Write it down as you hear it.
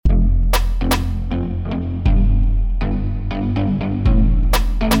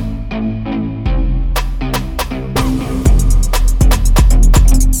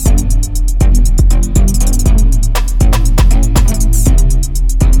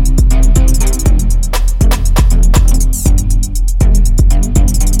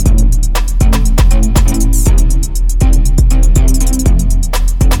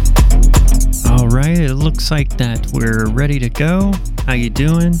looks like that we're ready to go. How you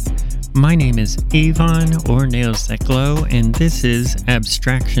doing? My name is Avon, or Nails That Glow, and this is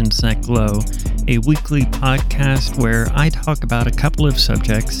Abstractions That Glow, a weekly podcast where I talk about a couple of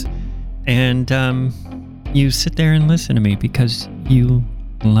subjects, and you sit there and listen to me because you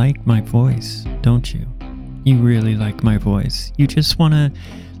like my voice, don't you? You really like my voice. You just want to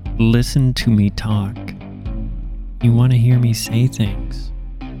listen to me talk. You want to hear me say things.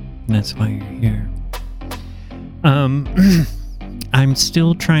 And that's why you're here. I'm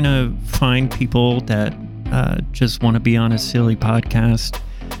still trying to find people that just want to be on a silly podcast.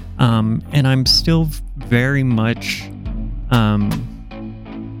 And I'm still very much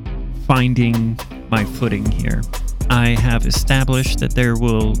finding my footing here. I have established that there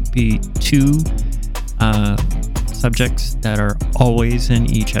will be two subjects that are always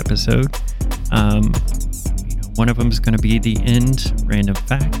in each episode. One of them is going to be the end, random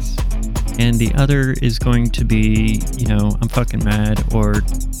facts. And the other is going to be, I'm fucking mad, or,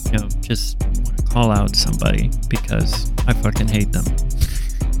 just want to call out somebody because I fucking hate them.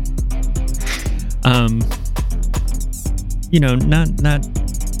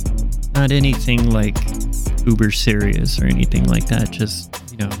 Not anything like uber serious or anything like that. Just,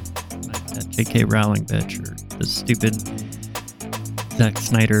 like that J.K. Rowling bitch or the stupid Zack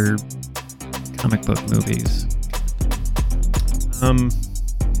Snyder comic book movies.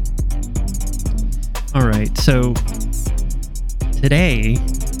 All right, so today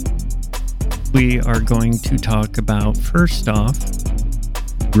we are going to talk about, first off,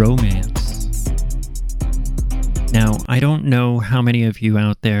 romance. Now, I don't know how many of you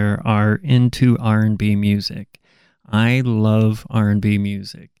out there are into R&B music. I love R&B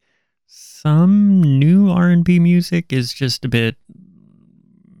music. Some new R&B music is just a bit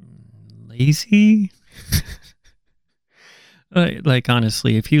lazy. Like,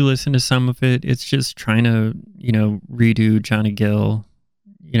 honestly, if you listen to some of it, it's just trying to, redo Johnny Gill,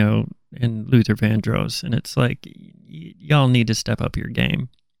 and Luther Vandross. And it's like, y'all need to step up your game.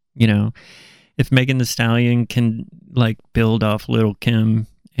 If Megan Thee Stallion can, build off Lil' Kim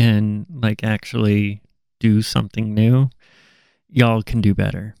and, actually do something new, y'all can do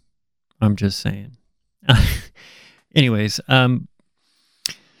better. I'm just saying. Anyways,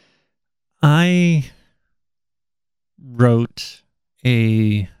 I wrote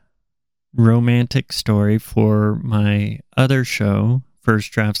a romantic story for my other show,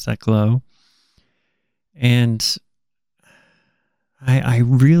 First Drafts That Glow, and I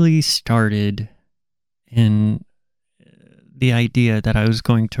really started in the idea that I was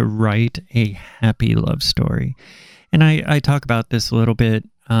going to write a happy love story. And I talk about this a little bit.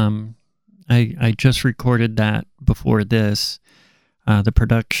 I just recorded that before this.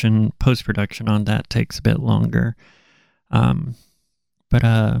 The post-production on that takes a bit longer. But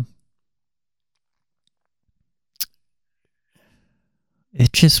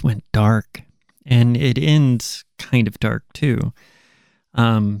it just went dark, and it ends kind of dark too.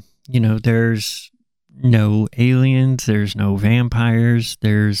 There's no aliens, there's no vampires,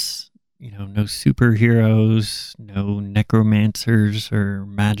 there's, no superheroes, no necromancers or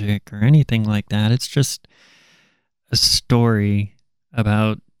magic or anything like that. It's just a story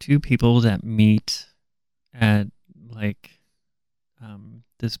about two people that meet at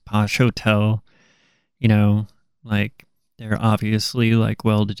this posh hotel, they're obviously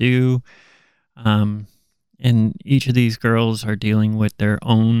well-to-do, and each of these girls are dealing with their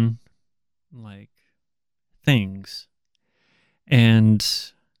own things,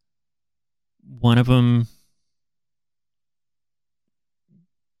 and one of them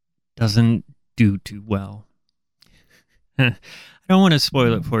doesn't do too well. I don't want to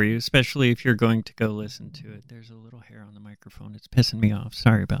spoil it for you, especially if you're going to go listen to it. There's a little hair on the microphone. It's pissing me off.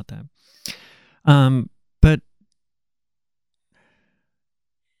 Sorry about that. But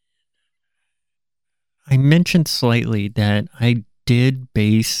I mentioned slightly that I did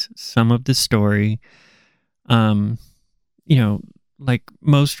base some of the story, like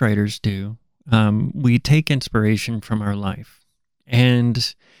most writers do. We take inspiration from our life.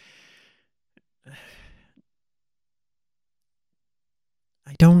 And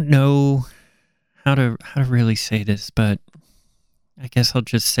I don't know how to really say this, but I guess I'll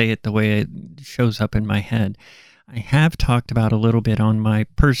just say it the way it shows up in my head. I have talked about a little bit on my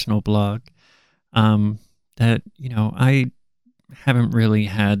personal blog that, I havenent really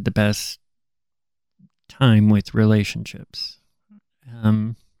had the best time with relationships.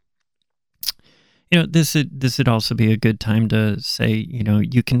 This would also be a good time to say,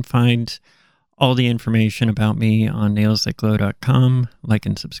 you can find all the information about me on nailsthatglow.com. Like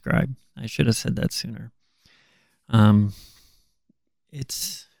and subscribe. I should have said that sooner.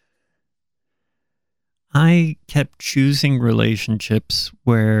 I kept choosing relationships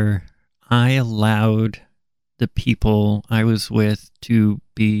where I allowed the people I was with to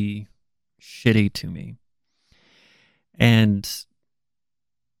be shitty to me. And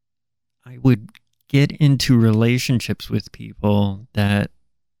I would get into relationships with people that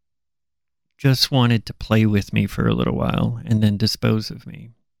just wanted to play with me for a little while and then dispose of me.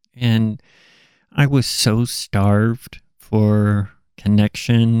 And I was so starved for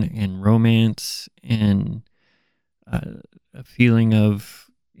connection and romance and a feeling of,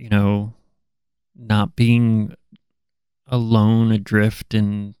 not being alone adrift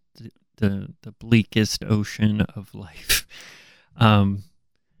in the bleakest ocean of life. um,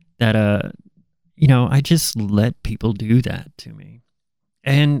 that, I just let people do that to me.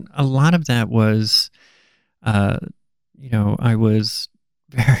 And a lot of that was, uh, I was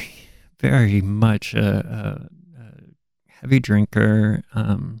very, very much a heavy drinker.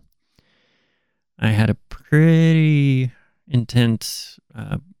 I had a pretty intense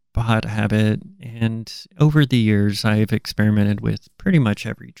pot habit, and over the years, I've experimented with pretty much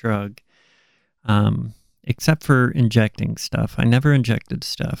every drug, except for injecting stuff. I never injected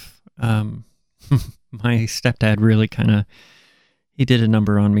stuff. My stepdad really he did a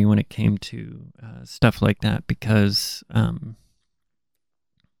number on me when it came to stuff like that because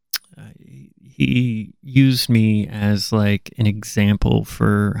he used me as like an example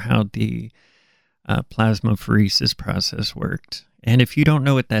for how the plasmapheresis process worked. And if you don't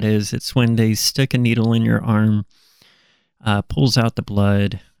know what that is, it's when they stick a needle in your arm, pulls out the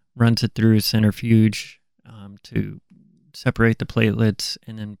blood, runs it through a centrifuge to separate the platelets,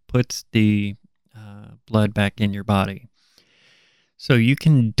 and then puts the blood back in your body. So you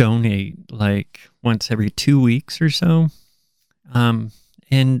can donate like once every 2 weeks or so. And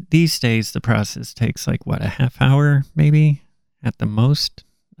these days, the process takes like, a half hour maybe at the most.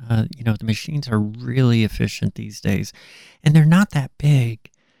 The machines are really efficient these days, and they're not that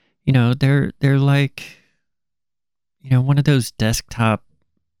big. They're like, one of those countertop,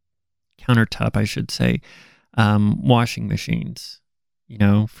 I should say, washing machines,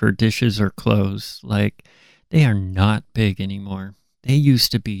 for dishes or clothes. Like, they are not big anymore. They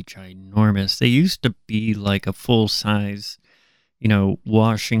used to be ginormous. They used to be like a full size,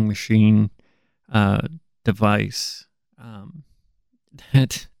 washing machine device.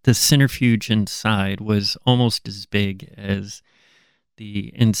 That the centrifuge inside was almost as big as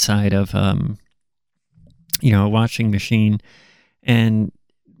the inside of a washing machine, and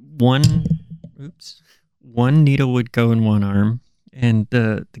one needle would go in one arm, and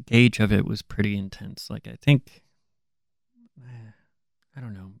the gauge of it was pretty intense. Like, I think, I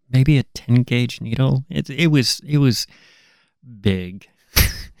don't know, maybe a 10 gauge needle. It was big.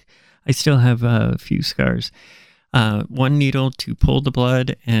 I still have a few scars. One needle to pull the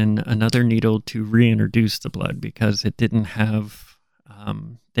blood and another needle to reintroduce the blood, because it didn't have,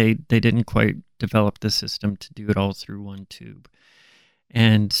 they didn't quite develop the system to do it all through one tube.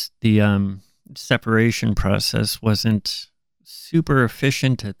 And the separation process wasn't super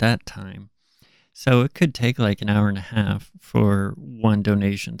efficient at that time. So it could take like an hour and a half for one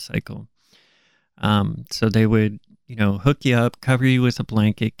donation cycle. So they would, hook you up, cover you with a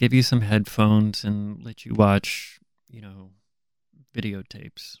blanket, give you some headphones, and let you watch,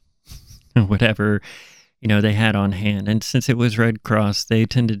 videotapes, whatever, they had on hand. And since it was Red Cross, they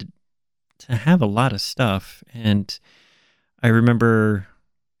tended to have a lot of stuff. And I remember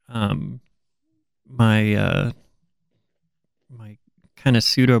my kind of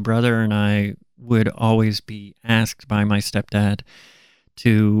pseudo brother and I would always be asked by my stepdad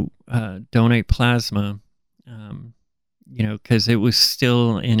to donate plasma, because it was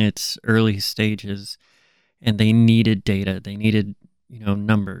still in its early stages, and they needed data. They needed,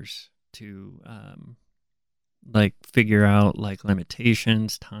 numbers to like figure out like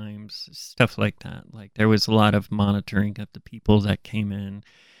limitations, times, stuff like that. Like, there was a lot of monitoring of the people that came in,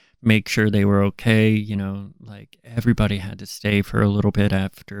 make sure they were okay. Like, everybody had to stay for a little bit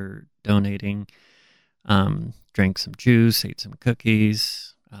after donating. Drank some juice, ate some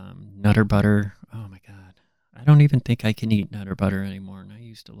cookies, Nutter butter. Oh my God. I don't even think I can eat Nutter butter anymore, and I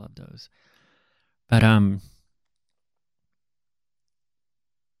used to love those. But I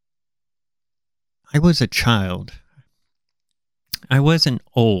was a child. I wasn't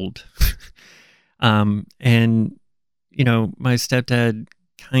old. And my stepdad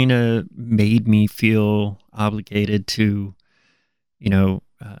kind of made me feel obligated to,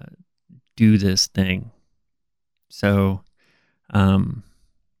 do this thing. So,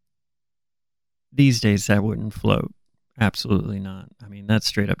 these days that wouldn't float. Absolutely not. I mean, that's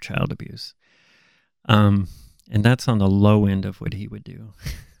straight up child abuse. And that's on the low end of what he would do.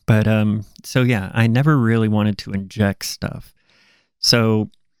 But so yeah, I never really wanted to inject stuff. So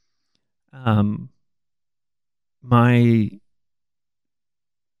my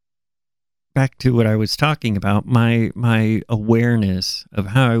back to what I was talking about, my awareness of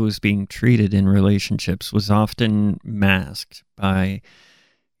how I was being treated in relationships was often masked by,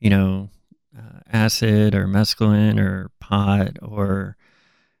 you know, acid or mescaline or pot or,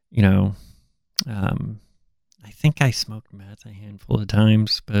 you know, I think I smoked meth a handful of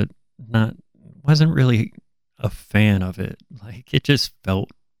times, but not wasn't really a fan of it. Like it just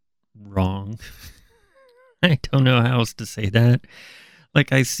felt wrong. I don't know how else to say that.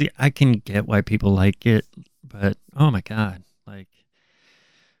 Like I can get why people like it, but oh my god, like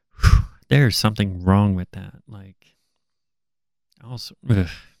there's something wrong with that. Like also,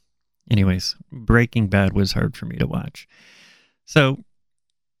 anyways, Breaking Bad was hard for me to watch. So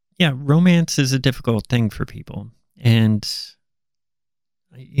yeah, romance is a difficult thing for people, and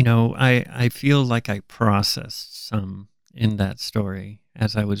I feel like I processed some in that story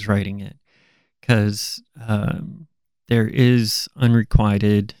as I was writing it, because there is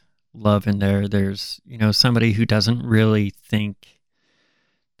unrequited love in there. There's, somebody who doesn't really think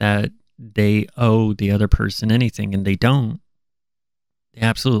that they owe the other person anything, and they don't. They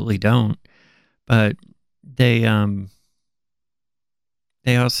absolutely don't. But they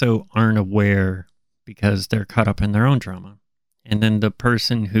also aren't aware because they're caught up in their own drama. And then the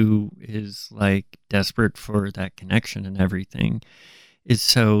person who is like desperate for that connection and everything is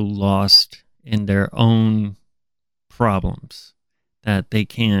so lost in their own problems that they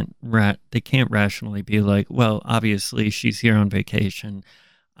can't rationally be like, well, obviously she's here on vacation,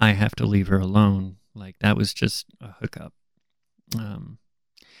 I have to leave her alone. Like that was just a hookup. I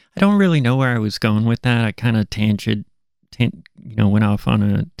don't really know where I was going with that. I kind of went off on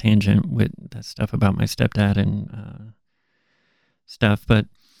a tangent with that stuff about my stepdad and stuff, but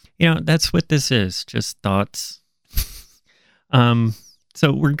that's what this is, just thoughts.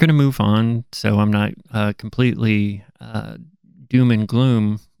 So we're going to move on, so I'm not completely doom and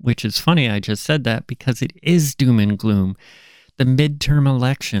gloom, which is funny I just said that because it is doom and gloom. The midterm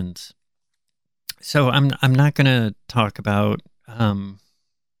elections. So I'm not going to talk about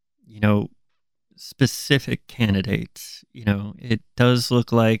specific candidates. It does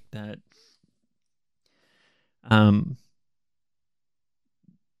look like that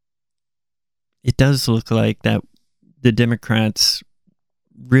the Democrats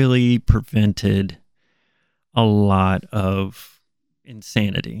really prevented a lot of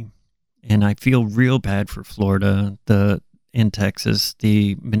insanity. And I feel real bad for Florida, in Texas,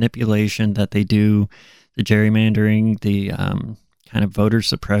 the manipulation that they do, the gerrymandering, the kind of voter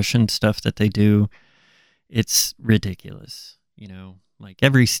suppression stuff that they do. It's ridiculous. Like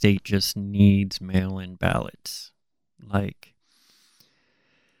every state just needs mail-in ballots. Like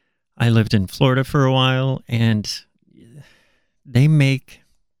I lived in Florida for a while, and they make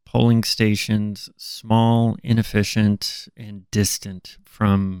polling stations small, inefficient, and distant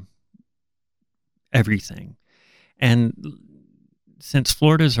from everything. And since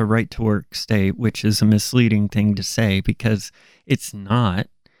Florida is a right-to-work state, which is a misleading thing to say because it's not,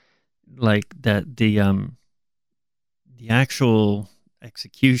 like that the actual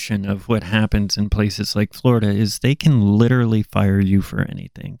execution of what happens in places like Florida is they can literally fire you for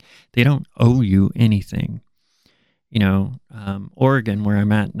anything. They don't owe you anything. Oregon, where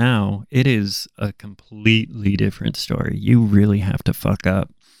I'm at now, it is a completely different story. You really have to fuck up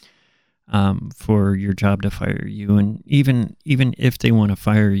for your job to fire you. And even if they want to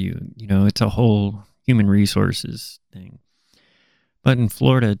fire you, it's a whole human resources thing. But in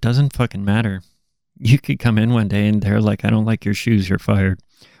Florida, it doesn't fucking matter. You could come in one day and they're like, I don't like your shoes, you're fired.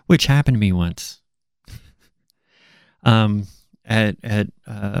 Which happened to me once. At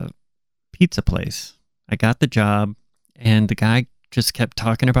a pizza place. I got the job and the guy just kept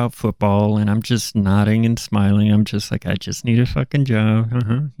talking about football, and I'm just nodding and smiling. I'm just like, I just need a fucking job.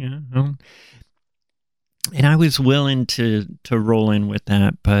 Yeah. And I was willing to roll in with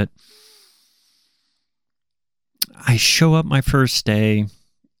that, but I show up my first day.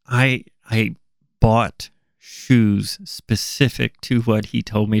 I bought shoes specific to what he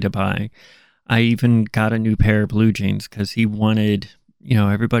told me to buy. I even got a new pair of blue jeans because he wanted,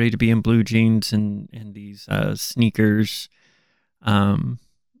 everybody to be in blue jeans and these sneakers. And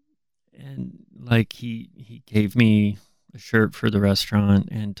like he gave me a shirt for the restaurant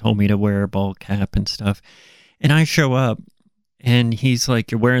and told me to wear a ball cap and stuff. And I show up and he's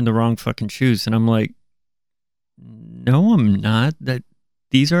like, you're wearing the wrong fucking shoes. And I'm like, no, I'm not.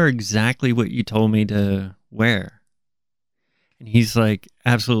 These are exactly what you told me to wear. And he's like,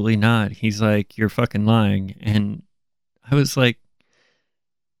 absolutely not. He's like, you're fucking lying. And I was like,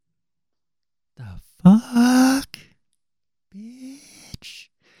 fuck, bitch.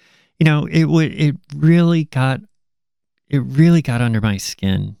 It really got under my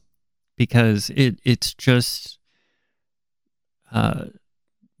skin because it's just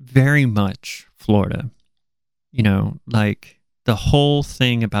very much Florida. Like the whole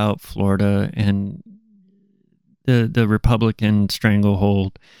thing about Florida and the Republican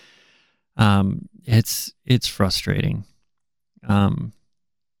stranglehold. It's frustrating. I'm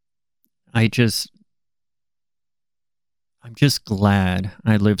just glad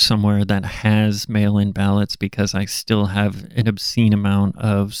I live somewhere that has mail-in ballots because I still have an obscene amount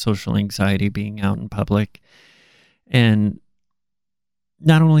of social anxiety being out in public. And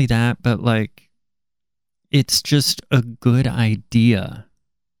not only that, but like, it's just a good idea.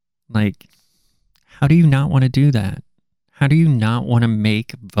 Like, how do you not want to do that? How do you not want to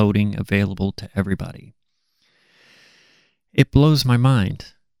make voting available to everybody? It blows my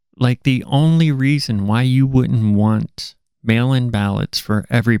mind. Like, the only reason why you wouldn't want mail-in ballots for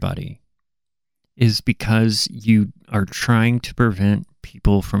everybody is because you are trying to prevent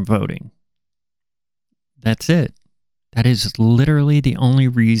people from voting. That's it. That is literally the only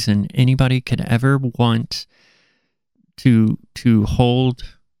reason anybody could ever want to hold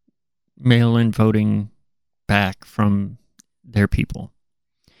mail-in voting back from their people.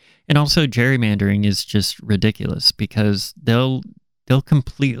 And also gerrymandering is just ridiculous because they'll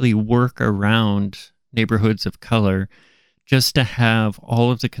completely work around neighborhoods of color just to have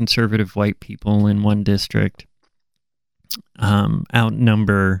all of the conservative white people in one district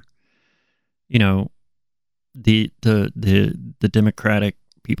outnumber, the Democratic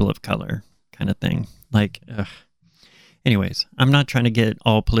people of color kind of thing. Like, ugh. Anyways, I'm not trying to get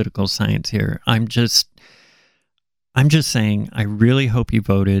all political science here. I'm just saying, I really hope you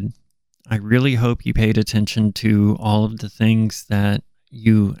voted. I really hope you paid attention to all of the things that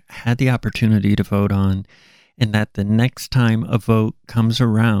you had the opportunity to vote on, and that the next time a vote comes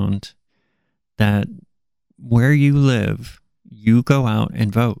around, that where you live, you go out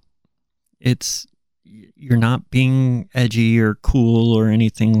and vote. You're not being edgy or cool or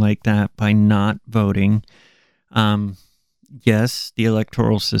anything like that by not voting. Yes, the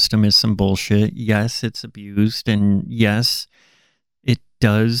electoral system is some bullshit. Yes, it's abused. And yes, it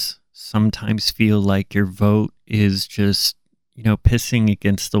does sometimes feel like your vote is just, pissing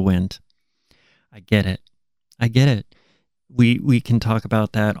against the wind. I get it. We can talk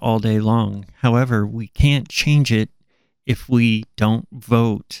about that all day long. However, we can't change it if we don't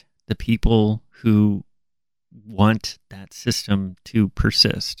vote the people who want that system to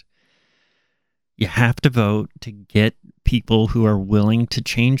persist. You have to vote to get people who are willing to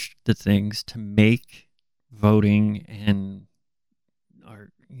change the things to make voting and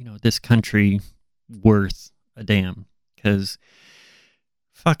this country worth a damn. Because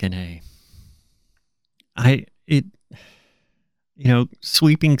fucking A.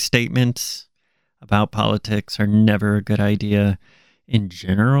 Sweeping statements about politics are never a good idea in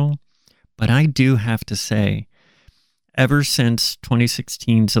general. But I do have to say, ever since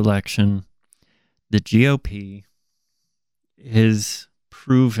 2016's election, the GOP is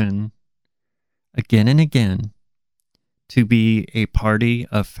proven again and again to be a party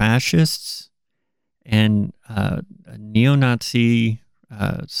of fascists and a neo-Nazi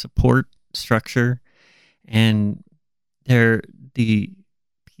support structure. And the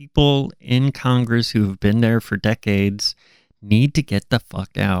people in Congress who have been there for decades need to get the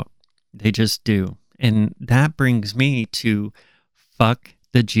fuck out. They just do. And that brings me to fuck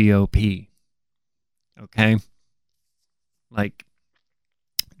the GOP. Okay? Like,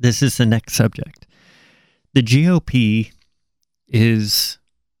 this is the next subject. The GOP is...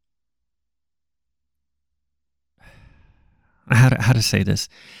 How to say this?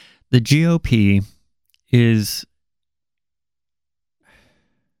 The GOP is...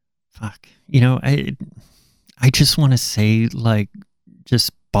 Fuck. I just want to say, like,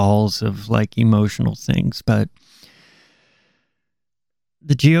 just balls of, like, emotional things, but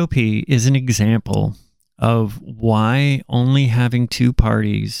the GOP is an example of why only having two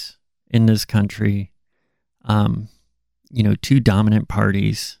parties in this country, two dominant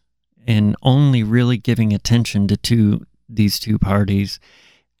parties, and only really giving attention to these two parties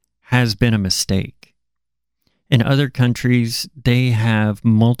has been a mistake. In other countries, they have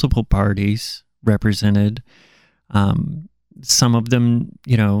multiple parties represented. Some of them,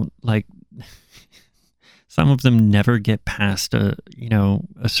 some of them never get past a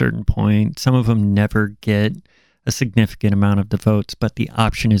certain point. Some of them never get a significant amount of the votes, but the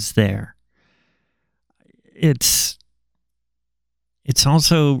option is there. It's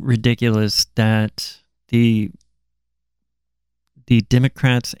also ridiculous that the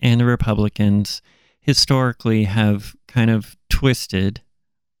Democrats and the Republicans historically have kind of twisted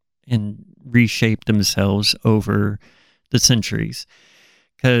and reshaped themselves over the centuries.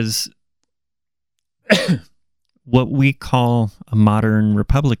 Because what we call a modern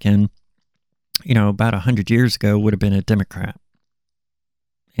Republican, about 100 years ago would have been a Democrat,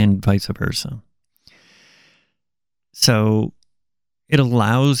 and vice versa. So it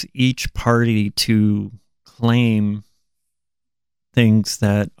allows each party to claim things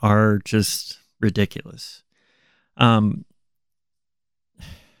that are just ridiculous.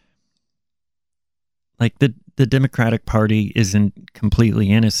 Like the Democratic Party isn't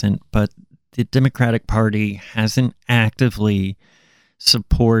completely innocent, but the Democratic Party hasn't actively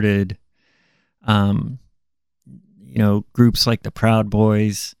supported, groups like the Proud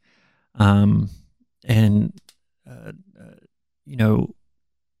Boys, and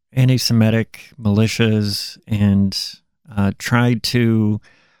anti-Semitic militias, and tried to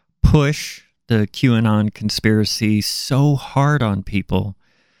push the QAnon conspiracy so hard on people.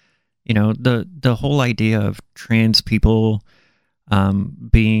 The whole idea of trans people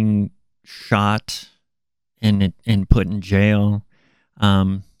being shot and put in jail,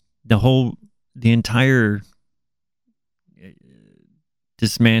 the entire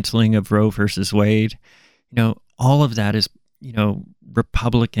dismantling of Roe versus Wade, all of that is,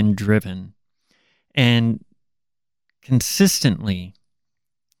 Republican driven. And consistently,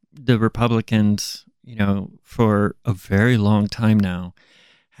 the Republicans, for a very long time now,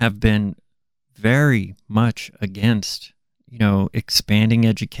 have been very much against, expanding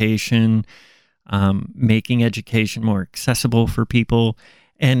education, making education more accessible for people.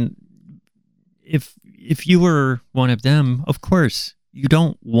 And if you were one of them, of course, you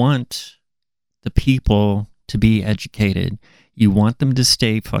don't want the people to be educated. You want them to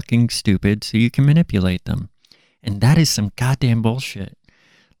stay fucking stupid so you can manipulate them. And that is some goddamn bullshit.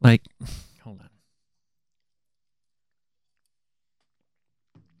 Like, hold on.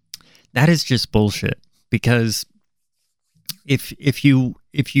 That is just bullshit, because if you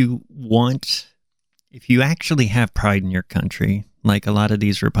actually have pride in your country, like a lot of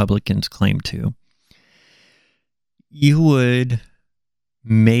these Republicans claim to, you would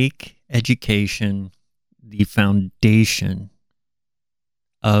make education the foundation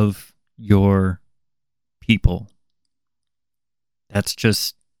of your people. That's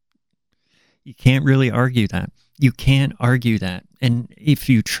just, you can't really argue that. You can't argue that. And if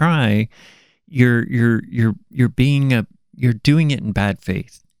you try, you're doing it in bad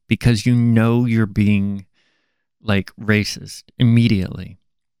faith, because you're being like racist immediately.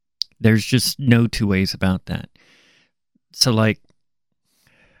 There's just no two ways about that. So like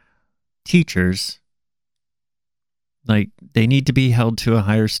teachers, like they need to be held to a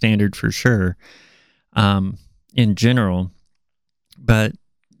higher standard for sure, in general, but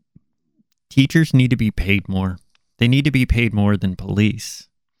teachers need to be paid more. They need to be paid more than police.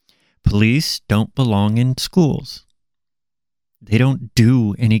 Police don't belong in schools. They don't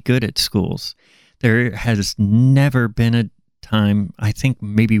do any good at schools. There has never been a time, I think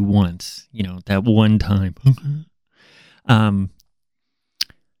maybe once, that one time,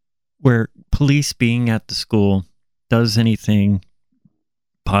 where police being at the school does anything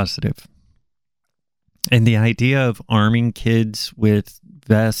positive. And the idea of arming kids with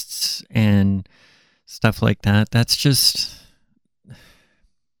vests and stuff like that, that's just...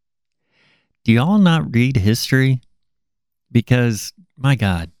 Do y'all not read history? Because, my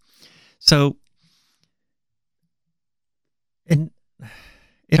God. So, and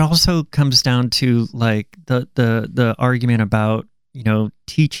it also comes down to like the argument about,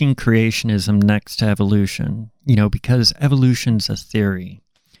 teaching creationism next to evolution, because evolution's a theory.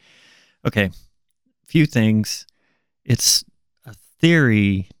 Okay, few things. It's a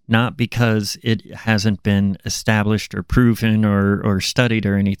theory not because it hasn't been established or proven or studied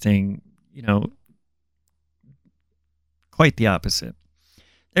or anything, quite the opposite.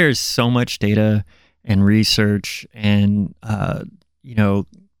 There's so much data and research and,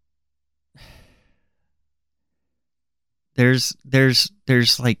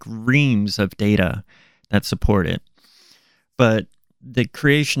 there's like reams of data that support it. But the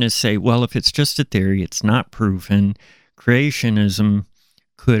creationists say, well, if it's just a theory, it's not proven, creationism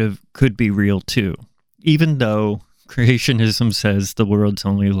could be real too. Even though creationism says the world's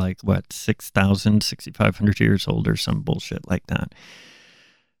only like, 6,000, 6,500 years old or some bullshit like that.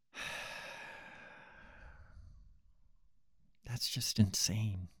 That's just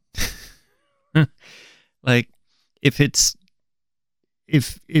insane. Like, if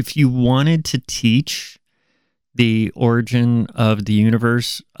you wanted to teach the origin of the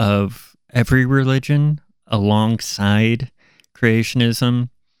universe of every religion alongside creationism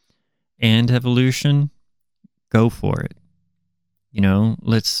and evolution, go for it.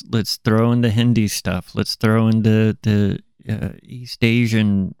 Let's throw in the Hindi stuff. Let's throw in the East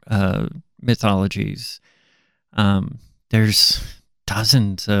Asian mythologies. There's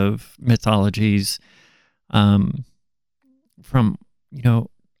dozens of mythologies from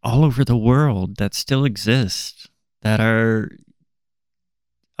all over the world that still exist, that are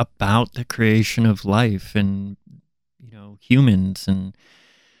about the creation of life and humans, and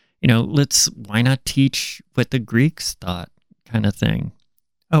why not teach what the Greeks thought, kind of thing.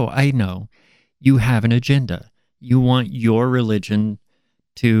 Oh, I know. You have an agenda. You want your religion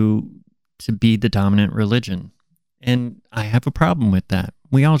to be the dominant religion. And I have a problem with that.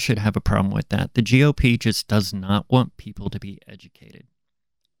 We all should have a problem with that. The GOP just does not want people to be educated.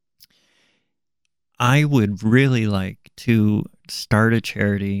 I would really like to start a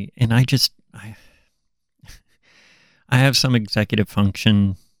charity, and I have some executive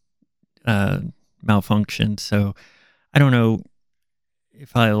function malfunction, so I don't know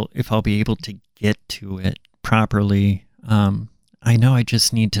if I'll be able to get to it properly. I know I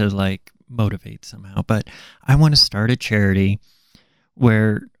just need to motivate somehow, but I want to start a charity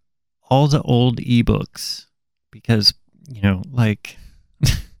where all the old ebooks, because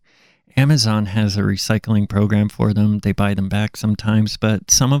Amazon has a recycling program for them. They buy them back sometimes, but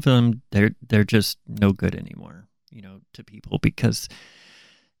some of them they're just no good anymore, to people, because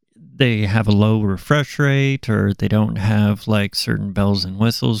they have a low refresh rate, or they don't have certain bells and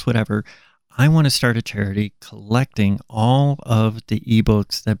whistles, whatever. I want to start a charity collecting all of the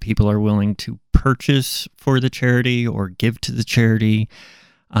ebooks that people are willing to purchase for the charity or give to the charity,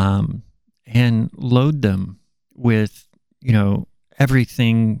 and load them with,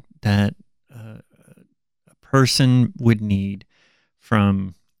 everything that a person would need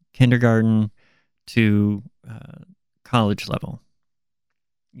from kindergarten to college level.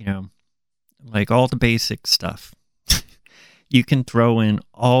 All the basic stuff. You can throw in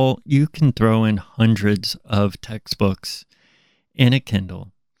hundreds of textbooks in a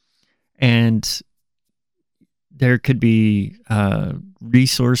Kindle, and there could be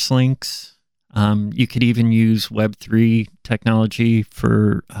resource links. You could even use Web3 technology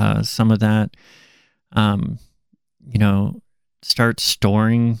for some of that. Start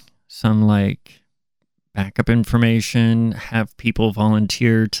storing some backup information, have people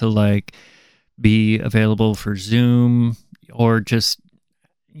volunteer to be available for Zoom, or just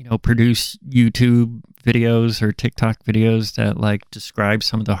produce YouTube videos or TikTok videos that describe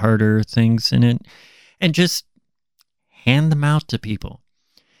some of the harder things in it, and just hand them out to people.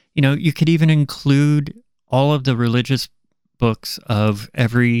 You could even include all of the religious books of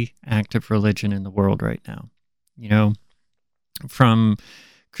every active religion in the world right now, from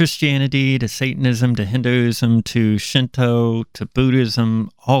Christianity to Satanism to Hinduism to Shinto to Buddhism,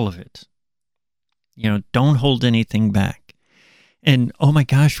 all of it. Don't hold anything back. And oh my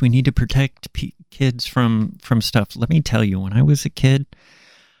gosh, we need to protect kids from stuff. Let me tell you, when I was a kid,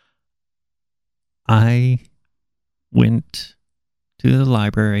 I went to the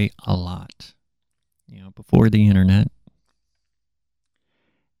library a lot, before the internet.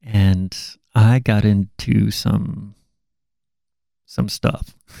 And I got into some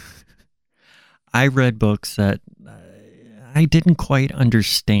stuff. I read books that I didn't quite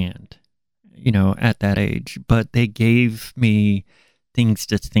understand, at that age, but they gave me things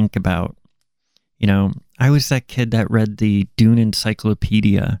to think about. I was that kid that read the Dune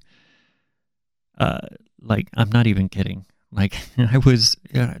Encyclopedia. I'm not even kidding.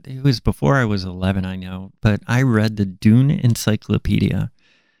 It was before I was 11, I know, but I read the Dune Encyclopedia,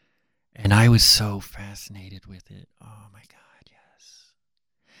 and I was so fascinated with it. Oh my God, yes.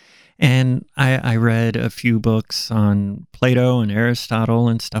 And I read a few books on Plato and Aristotle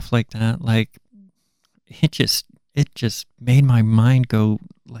and stuff like that. It just made my mind go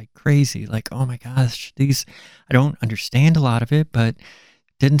crazy. Oh my gosh, I don't understand a lot of it, but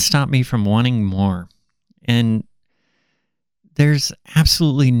didn't stop me from wanting more. And there's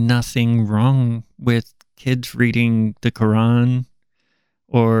absolutely nothing wrong with kids reading the Quran,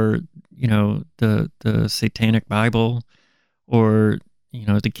 or the Satanic Bible, or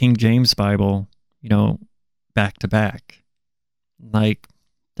the King James Bible, back to back.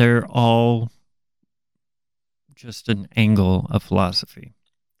 They're all just an angle of philosophy.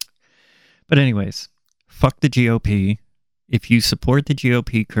 But anyways, fuck the GOP. If you support the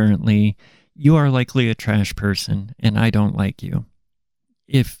GOP currently, you are likely a trash person, and I don't like you.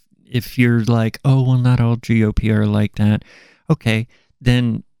 If you're oh, well, not all GOP are like that, okay,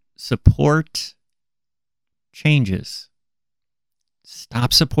 then support changes.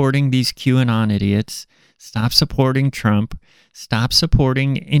 Stop supporting these QAnon idiots. Stop supporting Trump. Stop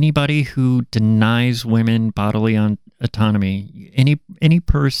supporting anybody who denies women bodily autonomy. Any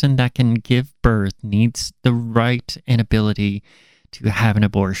person that can give birth needs the right and ability to have an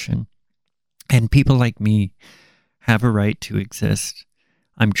abortion. And people like me have a right to exist.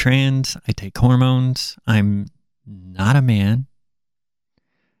 I'm trans. I take hormones. I'm not a man.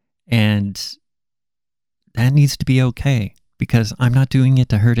 And that needs to be okay, because I'm not doing it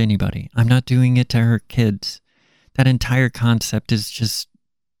to hurt anybody. I'm not doing it to hurt kids. That entire concept is just,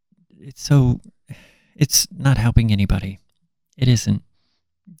 it's not helping anybody. It isn't.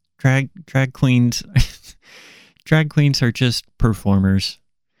 Drag queens, drag queens are just performers.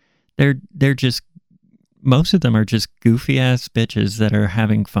 They're just, most of them are just goofy ass bitches that are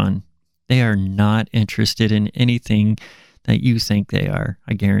having fun. They are not interested in anything that you think they are.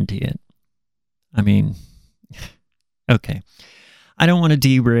 I guarantee it. I mean, okay. I don't want to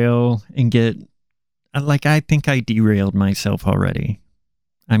derail and get, I think I derailed myself already.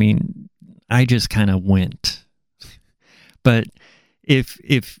 I mean, I just kind of went. But if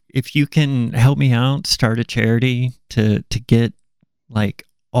you can help me out, start a charity to get like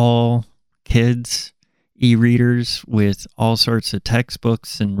all kids e-readers with all sorts of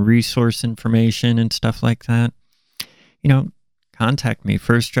textbooks and resource information and stuff like that, contact me,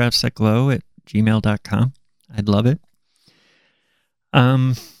 firstdraftsseclow@gmail.com. I'd love it.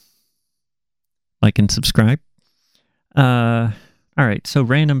 Like and subscribe. All right, so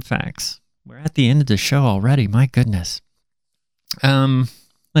random facts. We're at the end of the show already. My goodness. Let's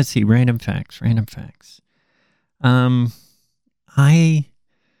see, random facts. I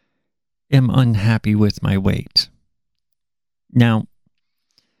am unhappy with my weight. Now,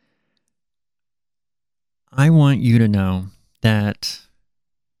 I want you to know that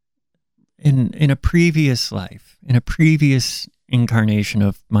in a previous life, in a previous incarnation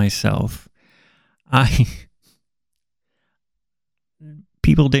of myself,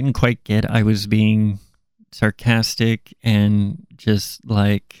 people didn't quite get I was being sarcastic and just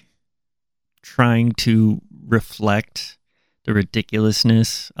like trying to reflect the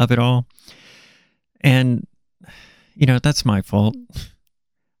ridiculousness of it all. And, that's my fault.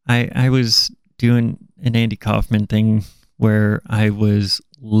 I was doing an Andy Kaufman thing where I was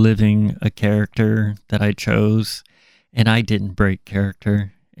living a character that I chose, and I didn't break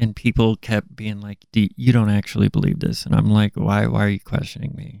character. And people kept being like, you don't actually believe this. And I'm like, why are you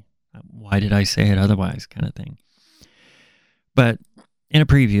questioning me? Why did I say it otherwise, kind of thing. But in a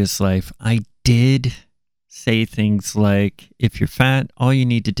previous life, I did say things like, if you're fat, all you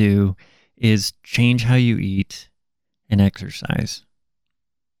need to do is change how you eat and exercise.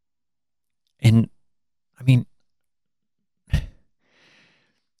 And I mean,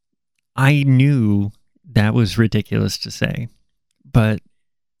 I knew that was ridiculous to say, but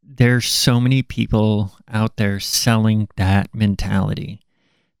there's so many people out there selling that mentality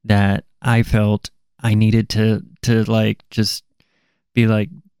that I felt I needed to like just be like,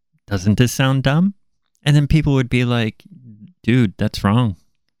 doesn't this sound dumb? And then people would be like, dude, that's wrong.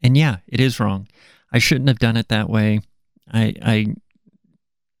 And yeah, it is wrong. I shouldn't have done it that way. I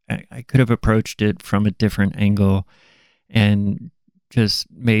could have approached it from a different angle and just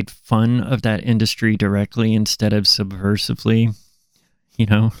made fun of that industry directly instead of subversively.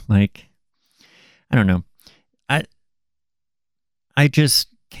 Like, I don't know. I just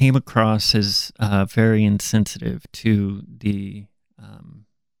came across as very insensitive to the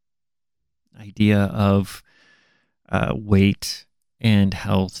idea of weight and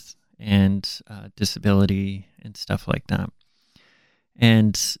health and disability and stuff like that.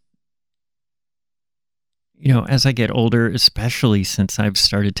 And, as I get older, especially since I've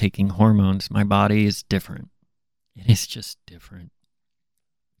started taking hormones, my body is different. It is just different.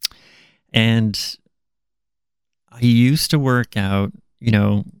 And I used to work out,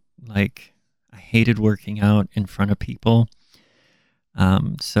 like I hated working out in front of people.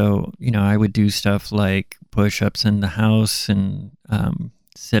 So, I would do stuff like push-ups in the house and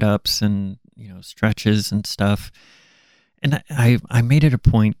sit-ups and, stretches and stuff. And I made it a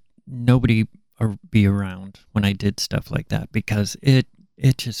point nobody be around when I did stuff like that because it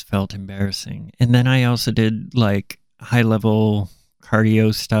just felt embarrassing. And then I also did like high-level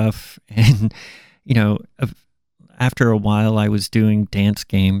cardio stuff. And, after a while I was doing dance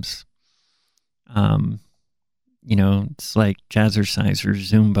games. It's like Jazzercise or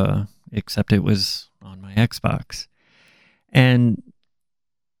Zumba, except it was on my Xbox. And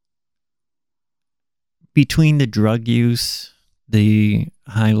between the drug use, the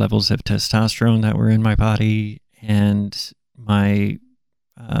high levels of testosterone that were in my body, and my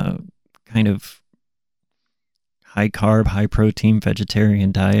kind of high carb, high protein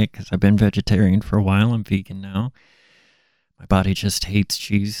vegetarian diet because I've been vegetarian for a while. I'm vegan now. My body just hates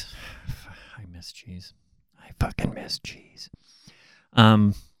cheese. I miss cheese. I fucking miss cheese.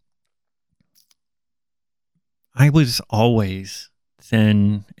 I was always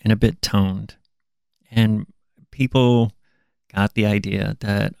thin and a bit toned, and people got the idea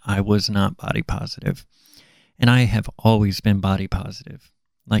that I was not body positive. And I have always been body positive.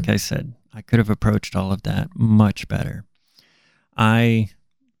 Like I said, I could have approached all of that much better. I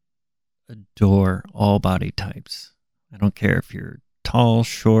adore all body types. I don't care if you're tall,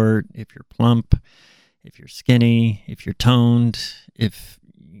 short, if you're plump, if you're skinny, if you're toned, if,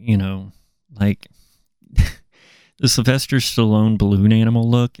 like the Sylvester Stallone balloon animal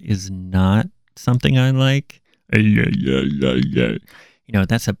look is not something I like. That's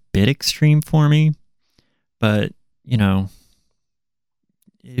a bit extreme for me. But,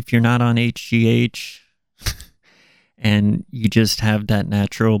 if you're not on HGH and you just have that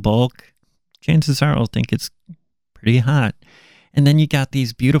natural bulk, chances are I'll think it's pretty hot. And then you got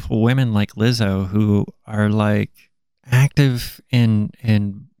these beautiful women like Lizzo who are like active and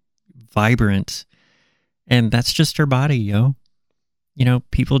vibrant. And that's just her body, yo.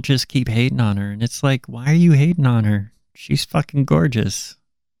 People just keep hating on her. And it's like, why are you hating on her? She's fucking gorgeous.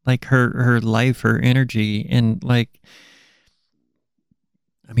 Like her life, her energy, and like,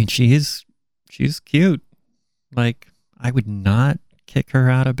 I mean, she's cute. Like, I would not kick her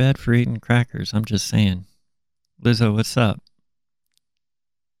out of bed for eating crackers. I'm just saying. Lizzo, what's up?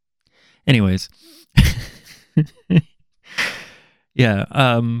 Anyways. Yeah.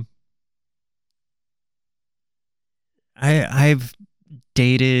 I've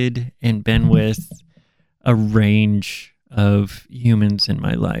dated and been with a range of humans in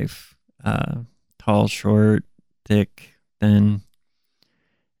my life. Tall, short, thick, thin.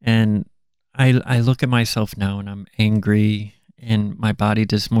 And I look at myself now and I'm angry, and my body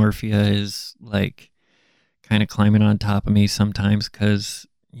dysmorphia is like kind of climbing on top of me sometimes because,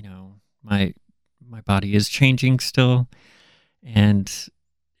 my body is changing still, and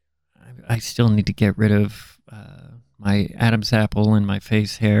I still need to get rid of my Adam's apple and my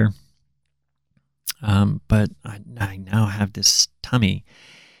face hair. But I now have this tummy,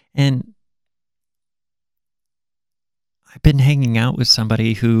 and I've been hanging out with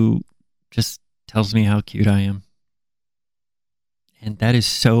somebody who just tells me how cute I am. And that is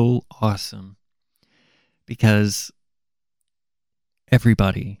so awesome because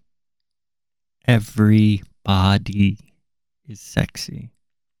everybody is sexy.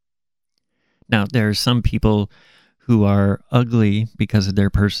 Now, there are some people who are ugly because of their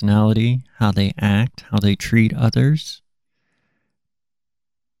personality, how they act, how they treat others.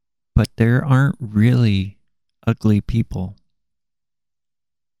 But there aren't really ugly people.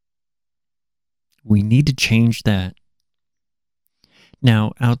 We need to change that.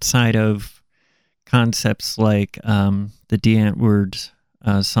 Now, outside of concepts like the D. Antwoord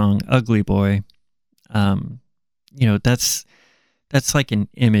song "Ugly Boy," that's like an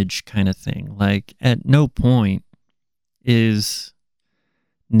image kind of thing. Like, at no point is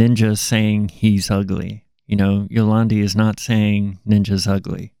Ninja saying he's ugly. Yolandi is not saying Ninja's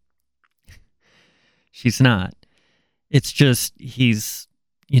ugly. She's not. It's just he's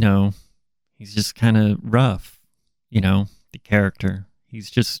just kind of rough, the character. He's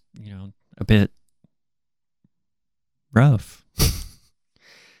just, a bit rough.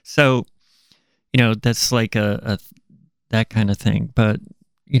 So, that's like a that kind of thing. But,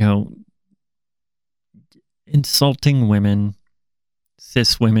 insulting women,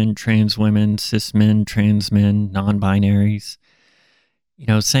 cis women, trans women, cis men, trans men, non-binaries,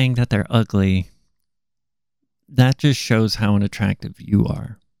 saying that they're ugly, that just shows how unattractive you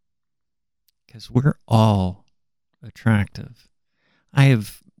are. Because we're all attractive. I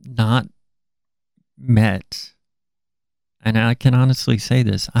have not met, and I can honestly say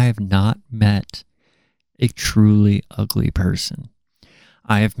this, I have not met a truly ugly person.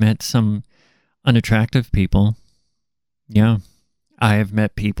 I have met some unattractive people. Yeah. I have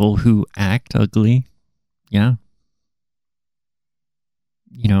met people who act ugly. Yeah.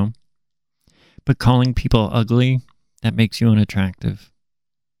 But calling people ugly, that makes you unattractive.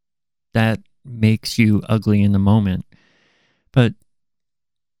 That makes you ugly in the moment. But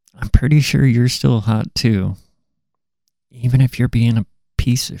I'm pretty sure you're still hot too. Even if you're being a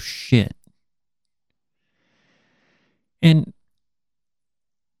piece of shit. And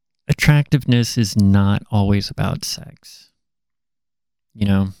attractiveness is not always about sex.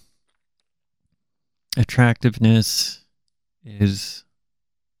 Attractiveness is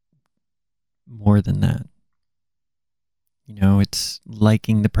more than that. It's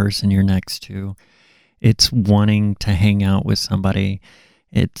liking the person you're next to. It's wanting to hang out with somebody.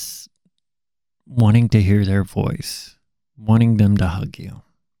 It's wanting to hear their voice, wanting them to hug you.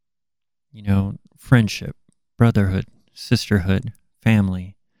 You know, friendship, brotherhood, sisterhood,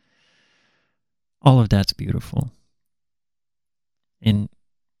 family. All of that's beautiful. And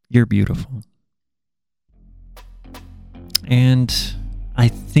you're beautiful. And I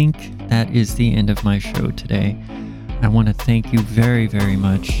think that is the end of my show today. I want to thank you very, very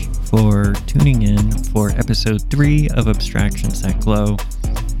much for tuning in for episode 3 of Abstractions That Glow.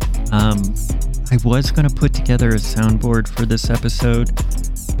 I was going to put together a soundboard for this episode,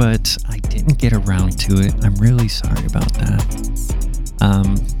 but I didn't get around to it. I'm really sorry about that.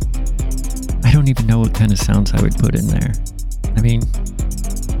 I don't even know what kind of sounds I would put in there. I mean,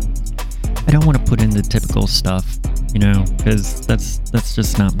 I don't want to put in the typical stuff, you know, because that's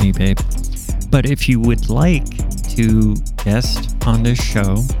just not me, babe. But if you would like to guest on this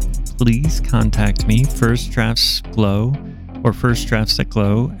show, please contact me, firstdraftsglow or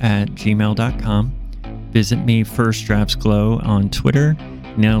firstdraftsthatglow@gmail.com. Visit me, firstdraftsglow on Twitter,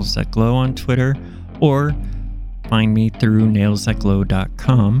 nailsthatglow on Twitter, or find me through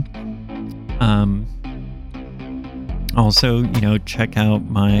nailsthatglow.com. Also, you know, check out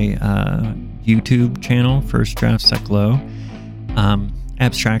my YouTube channel, First Drafts That Glow.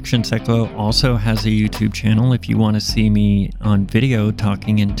 Abstractions That Glow also has a YouTube channel if you want to see me on video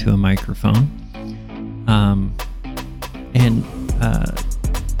talking into a microphone.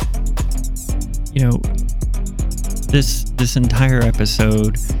 You know, this entire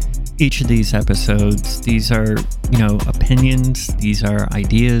episode, each of these episodes, these are, you know, opinions, these are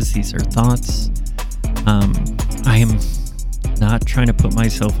ideas, these are thoughts. I am not trying to put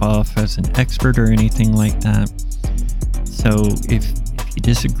myself off as an expert or anything like that. So if you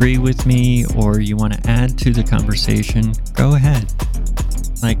disagree with me or you want to add to the conversation, go ahead.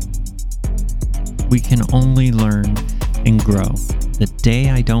 Like, we can only learn and grow. The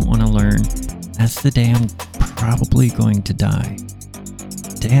day I don't want to learn, that's the day I'm probably going to die.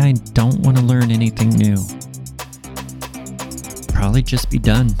 The day I don't want to learn anything new, probably just be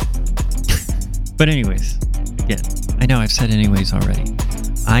done. But anyways, again, I know I've said anyways already.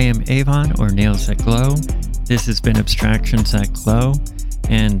 I am Avon, or Nails That Glow. This has been Abstractions That Glow,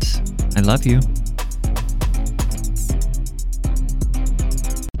 and I love you.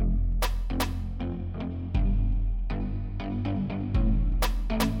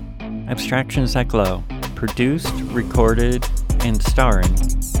 Abstractions That Glow, produced, recorded, and starring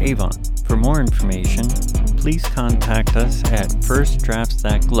Avon. For more information, please contact us at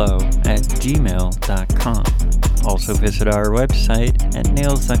firstdraftsthatglow@gmail.com. Also visit our website at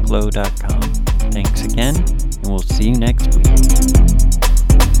nailsthatglow.com. Thanks again, and we'll see you next week.